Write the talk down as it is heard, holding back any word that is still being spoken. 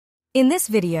In this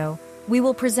video, we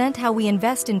will present how we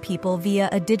invest in people via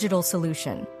a digital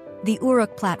solution, the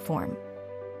Uruk platform.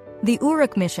 The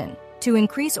Uruk mission, to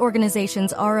increase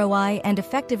organizations' ROI and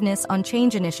effectiveness on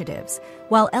change initiatives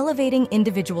while elevating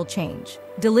individual change,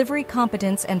 delivery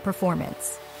competence and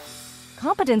performance.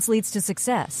 Competence leads to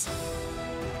success.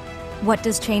 What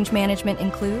does change management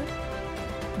include?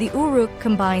 The Uruk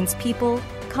combines people,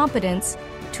 competence,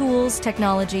 tools,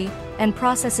 technology, and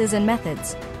processes and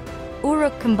methods.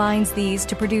 Uruk combines these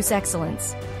to produce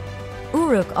excellence.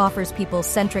 Uruk offers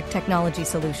people-centric technology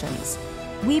solutions.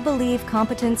 We believe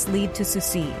competence leads to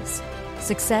success.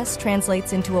 Success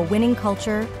translates into a winning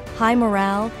culture, high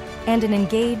morale, and an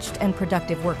engaged and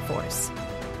productive workforce.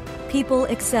 People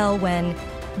excel when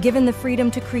given the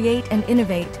freedom to create and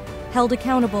innovate, held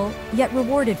accountable, yet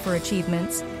rewarded for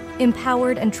achievements,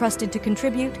 empowered and trusted to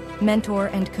contribute, mentor,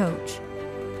 and coach.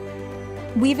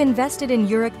 We've invested in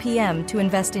Uruk PM to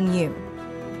invest in you,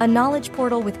 a knowledge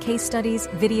portal with case studies,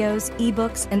 videos,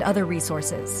 ebooks, and other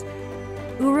resources.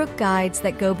 Uruk guides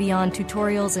that go beyond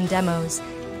tutorials and demos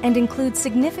and include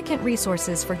significant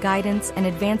resources for guidance and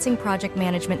advancing project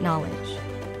management knowledge.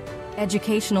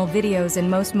 Educational videos in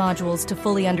most modules to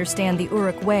fully understand the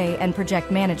Uruk way and project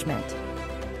management.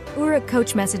 Uruk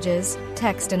coach messages,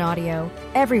 text and audio,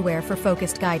 everywhere for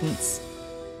focused guidance.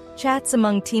 Chats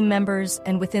among team members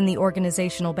and within the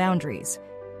organizational boundaries.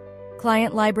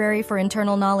 Client library for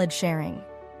internal knowledge sharing.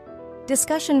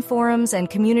 Discussion forums and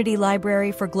community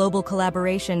library for global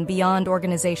collaboration beyond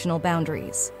organizational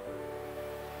boundaries.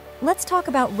 Let's talk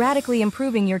about radically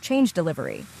improving your change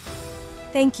delivery.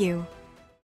 Thank you.